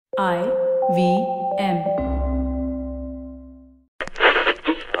IVM.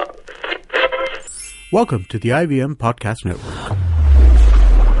 Welcome to the IVM Podcast Network.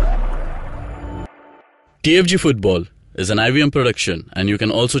 TFG Football is an IVM production, and you can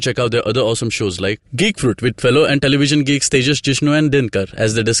also check out their other awesome shows like Geek Fruit with fellow and television geeks Tejas, Jishnu and Dinkar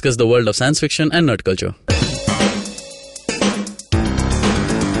as they discuss the world of science fiction and nerd culture.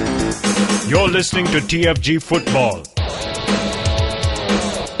 You're listening to TFG Football.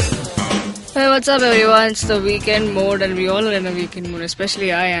 Hey, what's up everyone? It's the weekend mode and we all are in a weekend mood,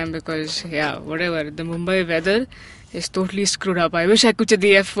 especially I am because, whatever, the Mumbai weather is totally screwed up. I wish I could say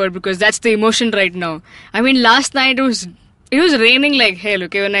the F word because that's the emotion right now. I mean, last night it was raining like hell,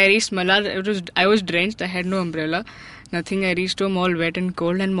 okay? When I reached Malad, I was drenched, I had no umbrella, nothing. I reached home all wet and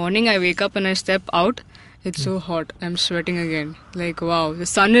cold, and morning I wake up and I step out. It's so hot. I'm sweating again. Like, wow, the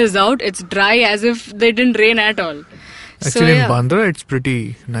sun is out. It's dry as if they didn't rain at all. Actually, in Bandra, it's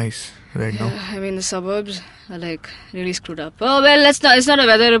pretty nice right now. I mean, the suburbs are like really screwed up. Oh, well, it's not a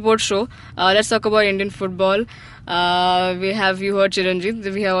weather report show. Let's talk about Indian football. You heard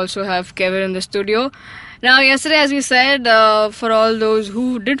Chiranjit. We also have Kevin in the studio. Now, yesterday, as we said, for all those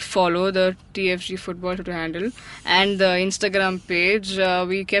who did follow the TFG Football Twitter handle and the Instagram page,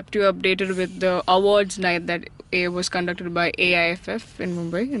 we kept you updated with the awards night that was conducted by AIFF in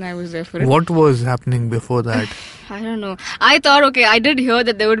Mumbai, and I was there for it. What was happening before that? I don't know. I thought, I did hear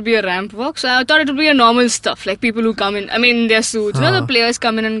that there would be a ramp walk, so I thought it would be a normal stuff, like people who come in their suits, the players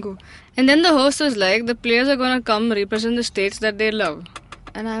come in and go. And then the host was like, the players are going to come represent the states that they love.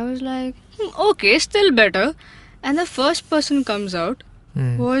 And I was like, okay, still better. And the first person comes out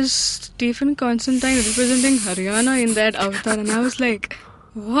was Stephen Constantine representing Haryana in that avatar. And I was like,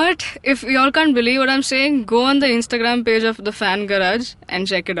 what? If y'all can't believe what I'm saying, go on the Instagram page of the Fan Garage and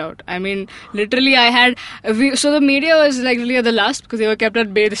check it out. I mean, literally so the media was like really at the last because they were kept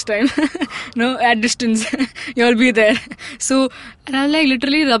at bay this time. At distance. Y'all be there. So, and I was like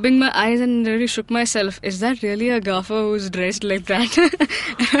literally rubbing my eyes and really shook myself. Is that really a gaffer who's dressed like that?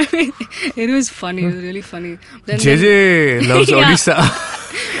 I mean, it was funny. It was really funny. Then JJ loves Odisha.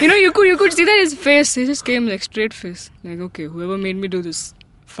 You could see that his face. He just came like straight face. Like, okay, whoever made me do this,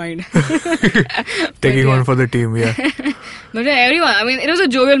 fine. Taking on for the team, yeah. But everyone, I mean, it was a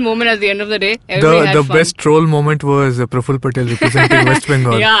jovial moment at the end of the day. Everybody had the fun. best troll moment was Praful Patel representing West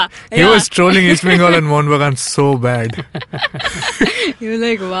Bengal. He was trolling East Bengal and Mohun Bagan so bad. He was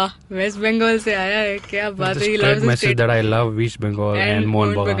like, wow, West Bengal se aaya hai, kya baat hai. He loves the message state. that I love East Bengal and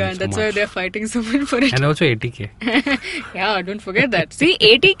Mohun Bagan so That's much. why they're fighting so much for it. And also 80k. Yeah, don't forget that. See,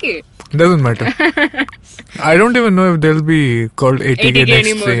 80k. Doesn't matter. I don't even know if they'll be called 80k next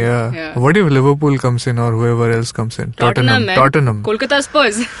anymore. year. Yeah. What if Liverpool comes in or whoever else comes in? Tottenham. Kolkata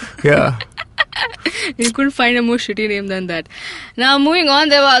Spurs. Yeah. You couldn't find a more shitty name than that. Now, moving on,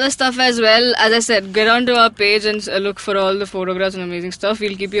 there were other stuff as well. As I said, get onto our page and look for all the photographs and amazing stuff.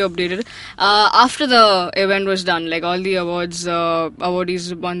 We'll keep you updated. After the event was done, like all the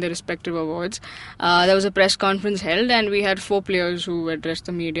awardees won their respective awards, there was a press conference held and we had 4 players who addressed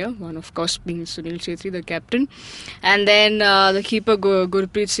the media. One, of course, being Sunil Chhetri, the captain. And then the keeper,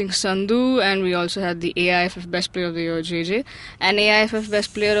 Gurpreet Singh Sandhu. And we also had the AIFF Best Player of the Year, JJ. And AIFF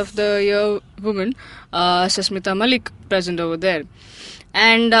Best Player of the Year woman, Sasmita Malik, present over there.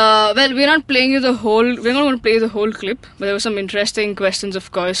 And we're not going to play the whole clip, but there were some interesting questions,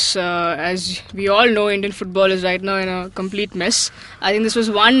 of course. As we all know, Indian football is right now in a complete mess. I think this was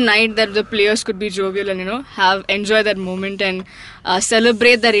one night that the players could be jovial and enjoy that moment and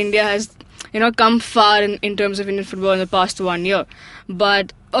celebrate that India has come far in terms of Indian football in the past 1 year.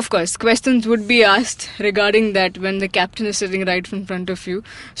 But of course, questions would be asked regarding that when the captain is sitting right in front of you.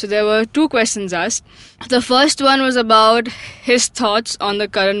 So there were 2 questions asked. The first one was about his thoughts on the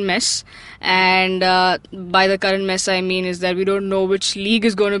current mess. And by the current mess, I mean is that we don't know which league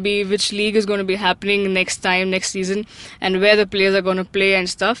is going to be happening next season, and where the players are going to play and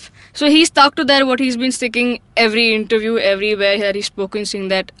stuff. So he stuck to that, what he's been sticking every interview, everywhere that he's spoken, saying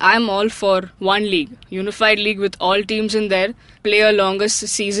that I'm all for one league, unified league with all teams in there, play a longest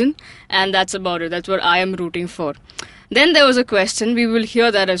season, and that's about it. That's what I am rooting for. Then there was a question, we will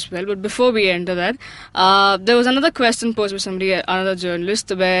hear that as well, but before we enter that, there was another question posed by another journalist,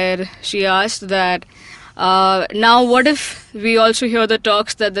 where she asked that, now what if we also hear the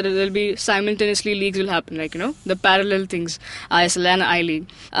talks that there will be simultaneously leagues will happen, the parallel things, ISL and I-League.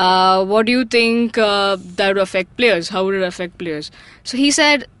 What do you think that would affect players? How would it affect players? So he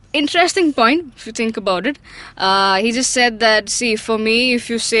said, interesting point, if you think about it. He just said that, see, for me, if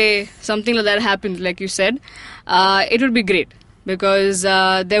you say something like that happened, like you said, it would be great. because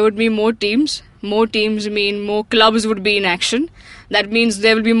there would be more teams. More teams mean more clubs would be in action. That means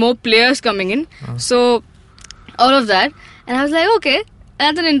there will be more players coming in. So all of that. And I was like, okay,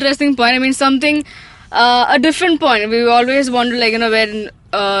 that's an interesting point. I mean, something, a different point. We always wonder, like, when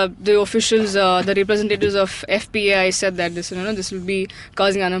the officials, the representatives of FPI said that this will be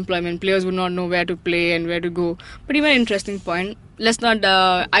causing unemployment. Players would not know where to play and where to go. But even an interesting point. Let's not,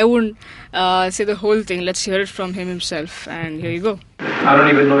 I won't say the whole thing. Let's hear it from him himself. And here you go. I don't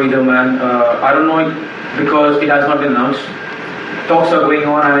even know either, man. I don't know it because it has not been announced. Talks are going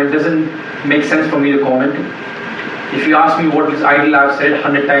on and it doesn't make sense for me to comment. If you ask me what is ideal, I've said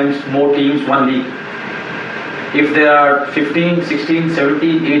 100 times, more teams, one league. If there are 15, 16,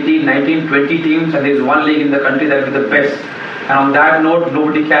 17, 18, 19, 20 teams and there's one league in the country, that will be the best. And on that note,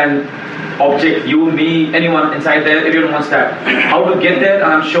 nobody can object. You, me, anyone inside there, everyone wants that. How to get there,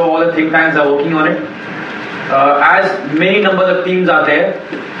 and I'm sure all the think tanks are working on it. As many numbers of teams are there,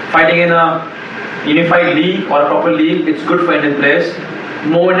 fighting in a unified league or a proper league, it's good for Indian players.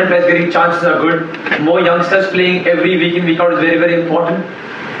 More Indian players getting chances are good. More youngsters playing every week in, week out is very, very important.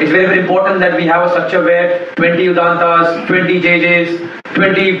 It's very, very important that we have a structure where 20 Udantas, 20 JJs,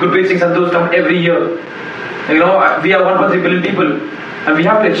 20 Gurpreet Singh Sandhus come every year. We are 1.3 billion people and we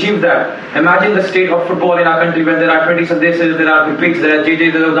have to achieve that. Imagine the state of football in our country when there are 20 Sandeses, there are Gurpreets, there are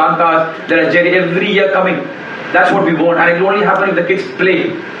JJs, there are Udantas, there are JD every year coming. That's what we want, and it will only happen if the kids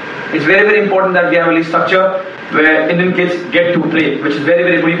play. It's very, very important that we have a league structure where Indian kids get to play, which is very,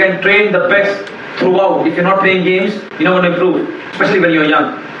 very important. You can train the best throughout. If you're not playing games, you're not going to improve, especially when you're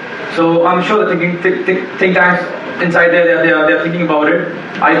young. So I'm sure the think tanks inside there, they're thinking about it.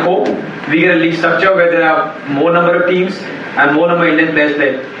 I hope we get a league structure where there are more number of teams and more number of Indian players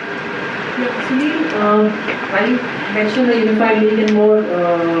play. While you mentioned the unified league and more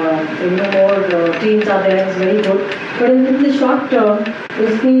teams are there, it's very good. But in the short term,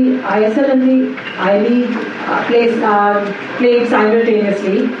 if the ISL and the I-League played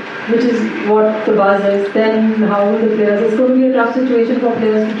simultaneously, which is what the buzz is, then how will the players? It's going to be a tough situation for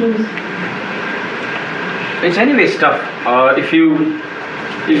players to choose. It's anyways tough. If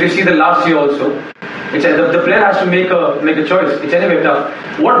you see the last year also, the player has to make a choice. It's anyway tough.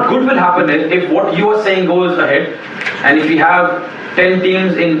 What good will happen is if what you are saying goes ahead, and if we have 10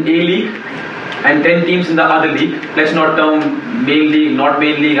 teams in A League and 10 teams in the other league, let's not term main league, not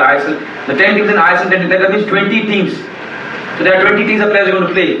main league, ISL. The 10 teams in ISL, that means 20 teams. So there are 20 teams of players are going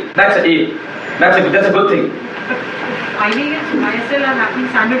to play. That's a good thing. I-League and ISL are happening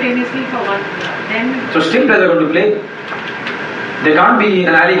simultaneously for one. Then so still players are going to play. There can't be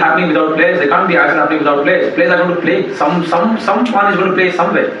an I-League happening without players. There can't be ISL happening without players. Players are going to play. Someone is going to play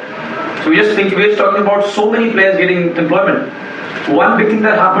somewhere. So we're just talking about so many players getting employment. One big thing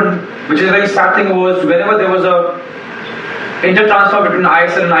that happened, which is a very sad thing, was whenever there was a inter-transfer between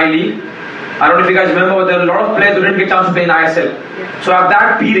ISL and I-League, I don't know if you guys remember, but there were a lot of players who didn't get a chance to play in ISL. So at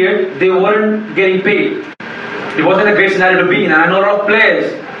that period, they weren't getting paid. It wasn't a great scenario to be in. And I know a lot of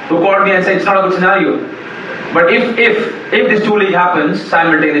players who called me and said it's not a good scenario. But if this two league happens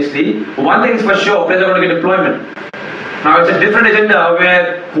simultaneously, one thing is for sure, players are going to get employment. Now it's a different agenda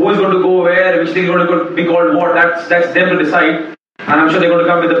where who is going to go where, which thing is going to be called what. That's them to decide. And I'm sure they're going to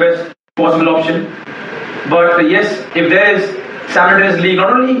come with the best possible option. But yes, if there is simultaneous league,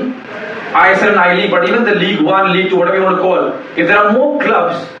 not only ISL and I-League, but even the League 1, League 2, whatever you want to call, if there are more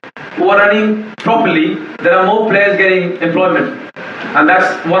clubs who are running properly, there are more players getting employment. And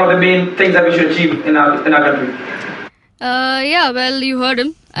that's one of the main things that we should achieve in our country. Yeah, well, you heard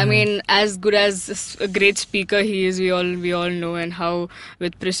him. I mean, as good as a great speaker he is, we all know, and how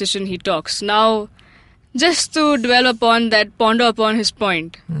with precision he talks. Now, just to dwell upon that, ponder upon his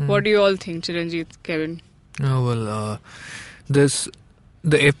point, what do you all think, Chiranjeet, Kevin?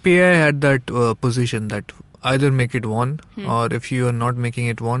 The FPI had that position that either make it one, or if you are not making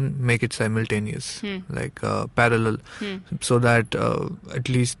it one, make it simultaneous, like parallel, so that at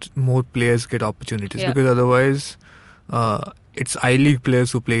least more players get opportunities. Because otherwise, it's I-League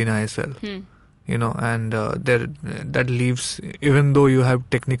players who play in ISL, and that leaves, even though you have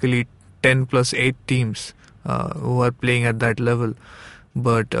technically 10 plus 8 teams who are playing at that level,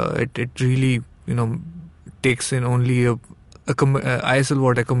 but it really takes in only ISL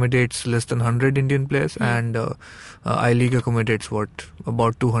what accommodates less than 100 Indian players, and I-League accommodates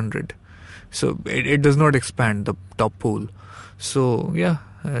about 200. So it does not expand the top pool. So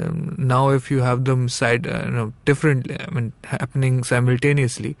now if you have them differently, happening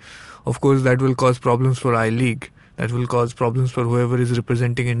simultaneously, of course that will cause problems for I-League. That will cause problems for whoever is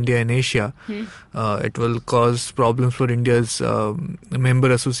representing India in Asia. It will cause problems for India's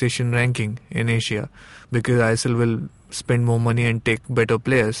member association ranking in Asia, because ISL will spend more money and take better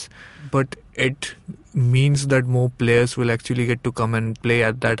players, but it means that more players will actually get to come and play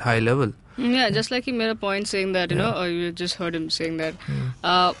at that high level. Yeah, just like he made a point saying that, you just heard him saying that.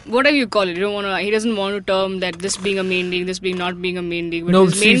 Whatever you call it, he doesn't want to term that this being a main league, this being not being a main league. But no,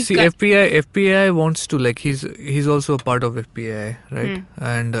 his FPI wants to, like, he's also a part of FPI, right?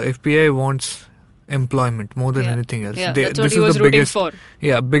 And FPI wants employment more than anything else. Yeah, that's what he was rooting for.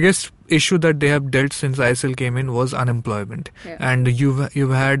 Yeah, biggest issue that they have dealt since ISL came in was unemployment. Yeah. And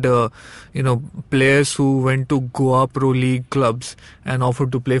you've had players who went to Goa Pro League clubs and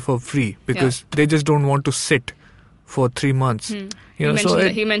offered to play for free because they just don't want to sit for 3 months.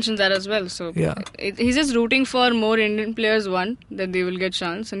 He mentioned that as well. So he's just rooting for more Indian players, that they will get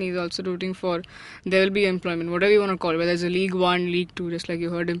chance, and he's also rooting for there will be employment, whatever you want to call it, whether it's a League 1, League 2, just like you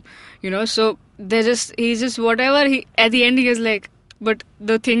heard him. So he's just whatever at the end he is like. But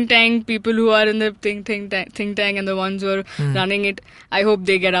the think tank people who are in the think tank and the ones who are running it, I hope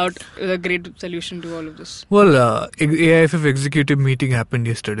they get out with a great solution to all of this. Well, AIFF executive meeting happened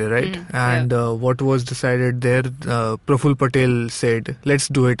yesterday, right? And what was decided there, Praful Patel said, let's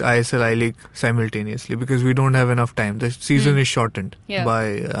do it ISL I-League simultaneously because we don't have enough time. The season is shortened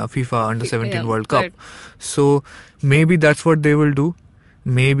by FIFA Under-17 World Cup. Right. So maybe that's what they will do.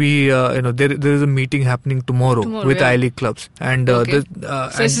 Maybe there is a meeting happening tomorrow with I-League clubs, and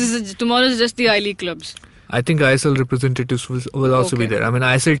tomorrow is just the I-League clubs. I think ISL representatives will also be there. I mean,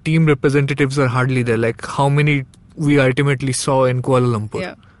 ISL team representatives are hardly there. Like how many we ultimately saw in Kuala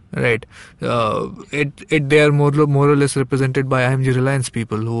Lumpur, right? They are more or less represented by IMG Reliance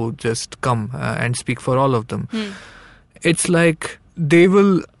people who just come and speak for all of them. It's like they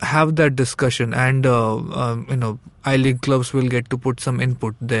will have that discussion, and I-League clubs will get to put some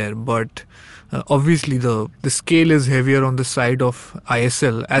input there, but obviously the scale is heavier on the side of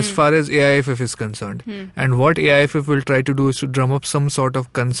ISL as far as AIFF is concerned. And what AIFF will try to do is to drum up some sort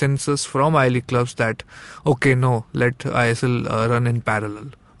of consensus from I-League clubs that let ISL run in parallel.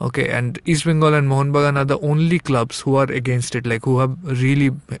 Okay, and East Bengal and Mohun Bagan are the only clubs who are against it, like who have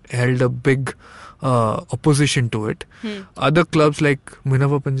really held a big opposition to it. Other clubs like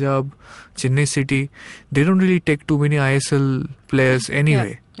Minerva Punjab, Chennai City, they don't really take too many ISL players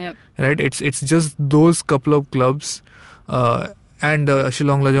anyway. Right? It's just those couple of clubs and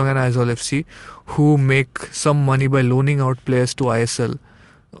Shillong Lajong and Aizawl FC who make some money by loaning out players to ISL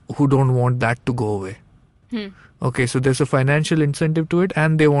who don't want that to go away. Okay, so there's a financial incentive to it,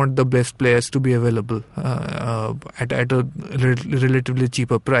 and they want the best players to be available at a relatively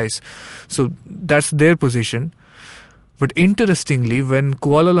cheaper price. So that's their position. But interestingly, when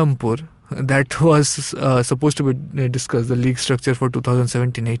Kuala Lumpur, that was supposed to be discussed, the league structure for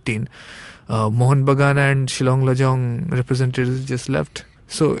 2017-18, Mohun Bagan and Shillong Lajong representatives just left.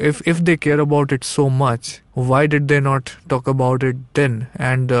 So if they care about it so much, why did they not talk about it then?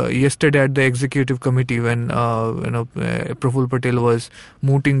 And yesterday at the executive committee, when Praful Patel was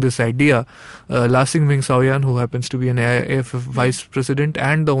mooting this idea, Lasing Ming Saoyan, who happens to be an AIFF vice president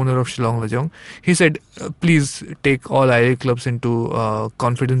and the owner of Shillong Lajong, he said, please take all IA clubs into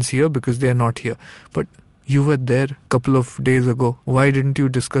confidence here because they are not here. But you were there a couple of days ago. Why didn't you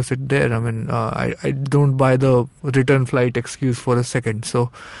discuss it there? I mean, I don't buy the return flight excuse for a second.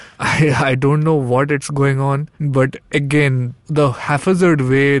 So I don't know what it's going on. But again, the haphazard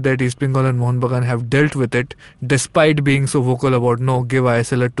way that East Bengal and Mohun Bagan have dealt with it, despite being so vocal about give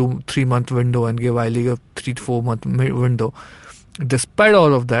ISL a 2-3 month window and give I-League a 3 to 4 month window, despite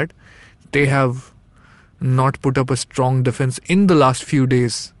all of that, they have not put up a strong defense in the last few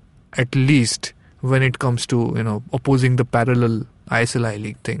days, at least, when it comes to opposing the parallel ISL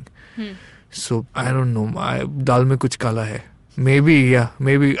I-League thing. So I don't know, dal mein kuch kala hai. Maybe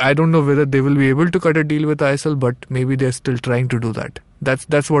I don't know whether they will be able to cut a deal with ISL, but maybe they're still trying to do that.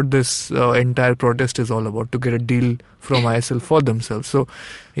 That's what this entire protest is all about, to get a deal from ISL for themselves. So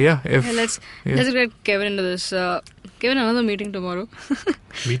let's get Kevin into this. Kevin, another meeting tomorrow.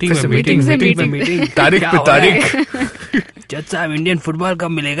 meeting. Tariq pe Tariq. Judge sahab, Indian football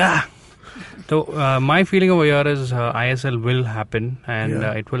kab milega? So my feeling over here is ISL will happen, and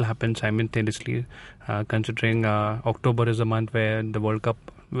it will happen simultaneously, considering October is a month where the World Cup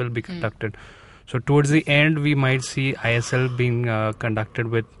will be conducted. So towards the end, we might see ISL being conducted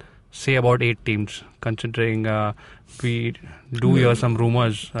with, say, about 8 teams, considering we do hear some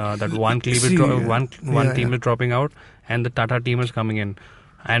rumors that one team is dropping out and the Tata team is coming in.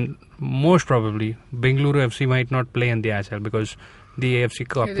 And most probably, Bengaluru FC might not play in the ISL because the AFC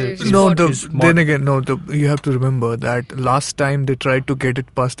Cup you have to remember that last time they tried to get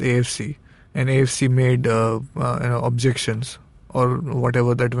it past AFC, and AFC made objections or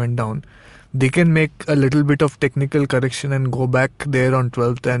whatever that went down, they can make a little bit of technical correction and go back there on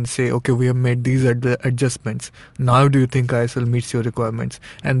 12th and say, okay, we have made these adjustments. Now do you think ISL meets your requirements?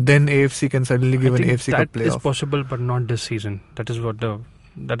 And then AFC can suddenly give an AFC Cup playoff. That is possible, but not this season. That is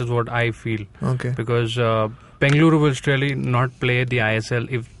what I feel. Okay. Because Bengaluru will surely not play the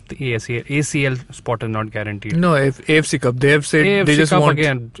ISL if the ACL spot is not guaranteed. No, if AFC Cup, they have said AFC they just Cup want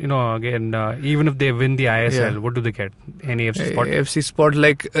even if they win the ISL, what do they get? An AFC spot. AFC spot,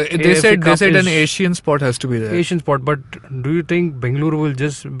 like they said an Asian spot has to be there. Asian spot, but do you think Bengaluru will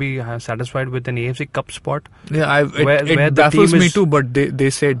just be satisfied with an AFC Cup spot? Yeah, it baffles me too. But they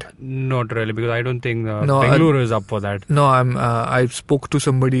said not really, because I don't think Bengaluru is up for that. No, I spoke to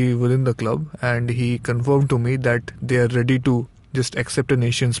somebody within the club, and he confirmed to me that they are ready to just accept an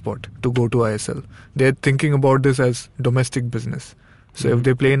Asian spot to go to ISL. They're thinking about this as domestic business. So if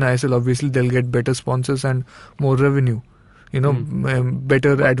they play in ISL, obviously they'll get better sponsors and more revenue.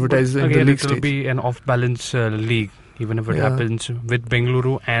 Better advertising in the league stage. It will be an off-balance league, even if it happens with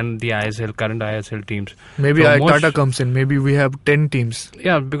Bengaluru and the current ISL teams. Maybe Tata comes in. Maybe we have 10 teams.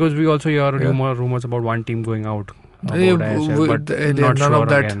 Yeah, because we also hear rumors about one team going out. ISL, but none sure of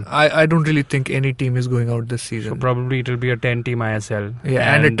that. Again. I don't really think any team is going out this season. So probably it will be a 10-team ISL.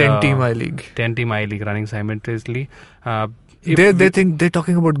 Yeah, and a 10-team I-League. 10-team I-League running simultaneously. They're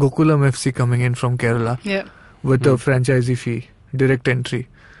talking about Gokulam FC coming in from Kerala with a franchisee fee, direct entry.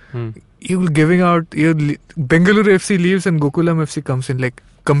 You're giving out Bengaluru FC leaves and Gokulam FC comes in. Like,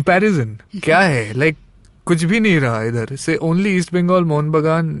 comparison. Kya hai? Like, कुछ भी नहीं रहा इधर. Say only East Bengal, Mohun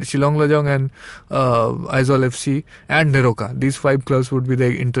Bagan, Shillong Lajong and Aizawl FC and Neroka. These 5 clubs would be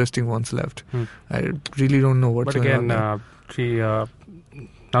the interesting ones left. I really don't know what's going on. But again,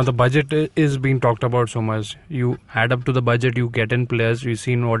 now the budget is being talked about so much. You add up to the budget, you get in players. We've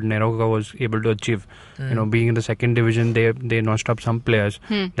seen what Neroka was able to achieve. Being in the second division, they notched up some players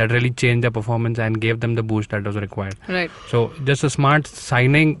that really changed their performance and gave them the boost that was required. Right. So just a smart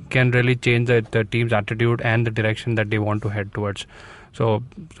signing can really change the team's attitude and the direction that they want to head towards. So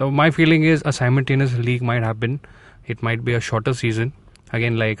my feeling is a simultaneous league might happen. It might be a shorter season.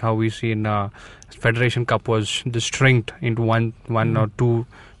 Again, like how we see in Federation Cup was just shrinked into one or 2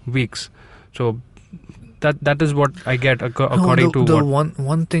 weeks. So that is what I get according to what...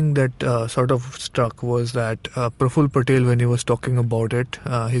 One thing that sort of struck was that Praful Patel, when he was talking about it,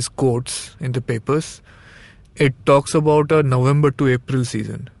 his quotes in the papers, it talks about a November to April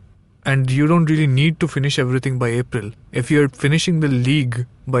season. And you don't really need to finish everything by April. If you're finishing the league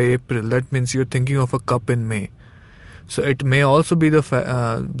by April, that means you're thinking of a cup in May. So it may also be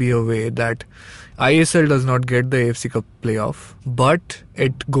be a way that ISL does not get the AFC Cup playoff, but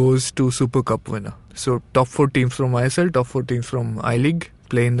it goes to Super Cup winner. So top 4 teams from ISL, top 4 teams from I-League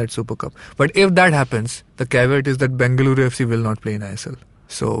play in that Super Cup. But if that happens, the caveat is that Bengaluru FC will not play in ISL.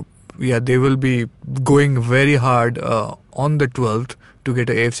 So yeah, they will be going very hard on the 12th to get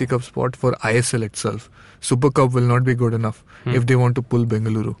an AFC Cup spot for ISL itself. Super Cup will not be good enough if they want to pull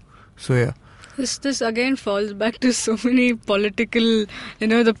Bengaluru. So yeah. This again falls back to so many political,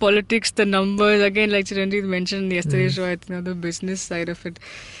 the politics, the numbers. Again, like Chiranjeev mentioned in yesterday's show, I think the business side of it.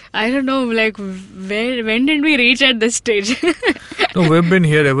 I don't know, like when did we reach at this stage? No, we've been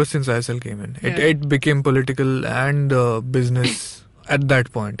here ever since ISL came in. It became political and business. At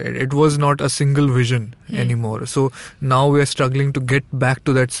that point, it was not a single vision anymore. So now we are struggling to get back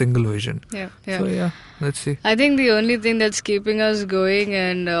to that single vision. So yeah, let's see. I think the only thing that's keeping us going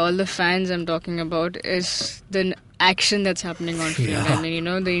and all the fans I'm talking about is the action that's happening on field. I mean,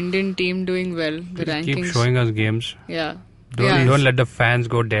 the Indian team doing well, the rankings. Keep showing us games. Yeah. Don't let the fans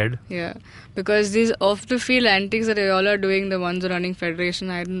go dead. Yeah, because these off-the-field antics that they all are doing, the ones running Federation,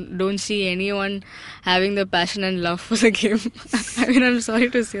 I don't see anyone having the passion and love for the game. I mean, I'm sorry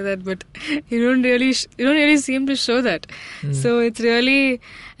to say that, but you don't really seem to show that. So it's really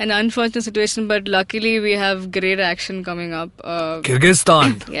an unfortunate situation, but luckily we have great action coming up.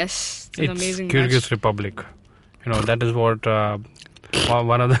 Kyrgyzstan. Yes, it's an amazing Kyrgyz match. Republic. That is what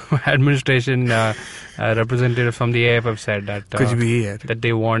one of the administration representatives from the AFF said that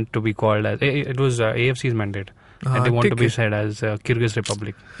they want to be called as it was AFC's mandate. And they want to be said as Kyrgyz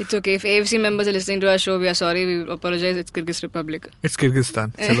Republic. It's okay. If AFC members are listening to our show, we are sorry. We apologize. It's Kyrgyz Republic. It's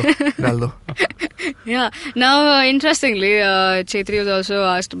Kyrgyzstan. Chalo, dal do. Yeah. Now, interestingly, Chetri was also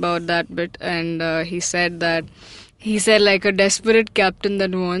asked about that bit, and he said like a desperate captain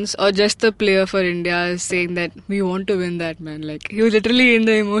that wants, or just the player for India is saying that we want to win that, man. Like, he was literally in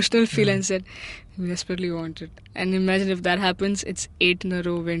the emotional feel and said, we desperately want it. And imagine if that happens, it's 8 in a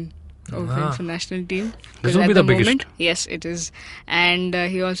row win. of him for national team. This will be the biggest. Yes, it is. And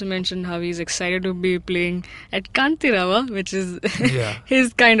he also mentioned how he's excited to be playing at Kantirava, which is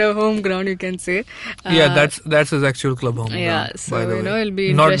his kind of home ground, you can say. That's his actual club home ground, so by the way. It'll be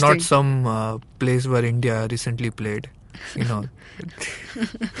interesting. Not some place where India recently played.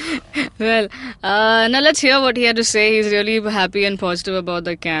 Well, now let's hear what he had to say. He's really happy and positive about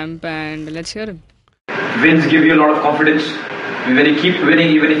the camp, and let's hear him. Wins give you a lot of confidence. When you keep winning,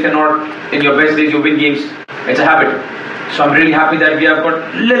 even if you're not in your best days, you win games. It's a habit. So I'm really happy that we have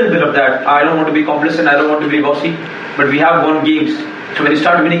got a little bit of that. I don't want to be complacent, I don't want to be bossy, but we have won games. So when you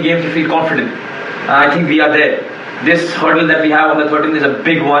start winning games, you feel confident. I think we are there. This hurdle that we have on the 13th is a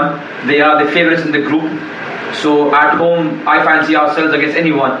big one. They are the favourites in the group. So at home, I fancy ourselves against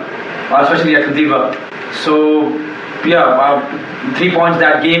anyone, especially at Kantirava. So 3 points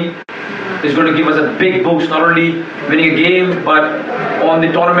that game is going to give us a big boost, not only winning a game, but on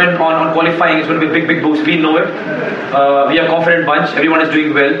the tournament, on qualifying, it's going to be a big boost. We know it. We are a confident bunch. Everyone is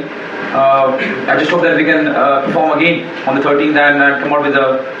doing well. I just hope that we can perform again on the 13th and come out with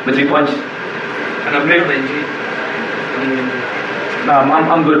 3 points. And update on the injury?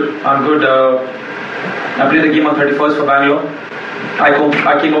 I'm good. I played the game on 31st for Bangalore.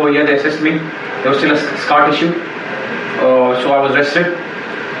 I came over here, they assessed me. There was still a scar tissue. So I was rested.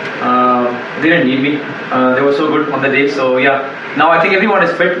 They didn't need me. They were so good on the day. So now I think everyone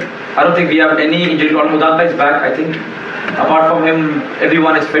is fit. I don't think we have any injury. Udanta is back, I think. Apart from him,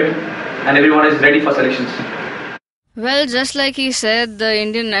 everyone is fit and everyone is ready for selections. Well, just like he said, the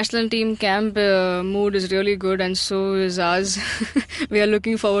Indian national team camp mood is really good, and so is ours. We are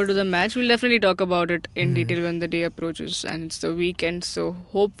looking forward to the match. We'll definitely talk about it in detail when the day approaches, and it's the weekend. So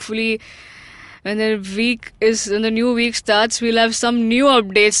hopefully, when the new week starts, we'll have some new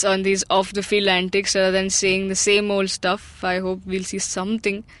updates on these off-the-field antics rather than saying the same old stuff. I hope we'll see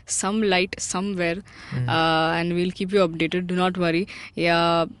something, some light somewhere, and we'll keep you updated. Do not worry.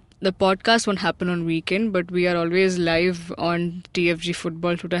 The podcast won't happen on weekend, but we are always live on TFG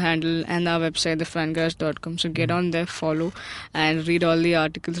Football Twitter handle and our website, thefangarage.com. So get on there, follow, and read all the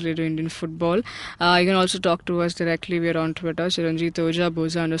articles related to Indian football. You can also talk to us directly. We are on Twitter, Chiranjit Oja,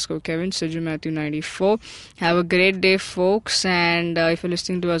 Boza_Kevin, Siju Matthew 94. Have a great day, folks. And if you're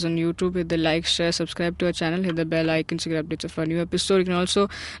listening to us on YouTube, hit the like, share, subscribe to our channel, hit the bell icon to get updates of our new episode. You can also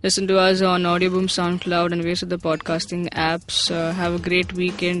listen to us on Audioboom, SoundCloud, and various other podcasting apps. Have a great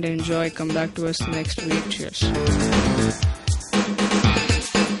weekend. Enjoy. Come back to us next week. Cheers.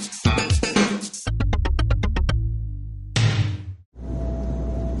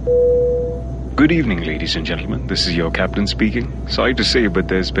 Good evening, ladies and gentlemen. This is your captain speaking. Sorry to say, but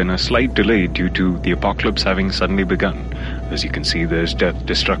there's been a slight delay due to the apocalypse having suddenly begun. As you can see, there's death,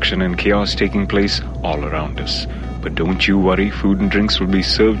 destruction, and chaos taking place all around us. But don't you worry, food and drinks will be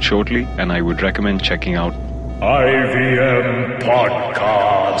served shortly, and I would recommend checking out IVM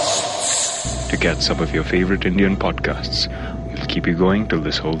Podcasts to get some of your favorite Indian podcasts. We'll keep you going till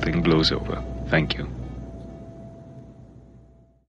this whole thing blows over. Thank you.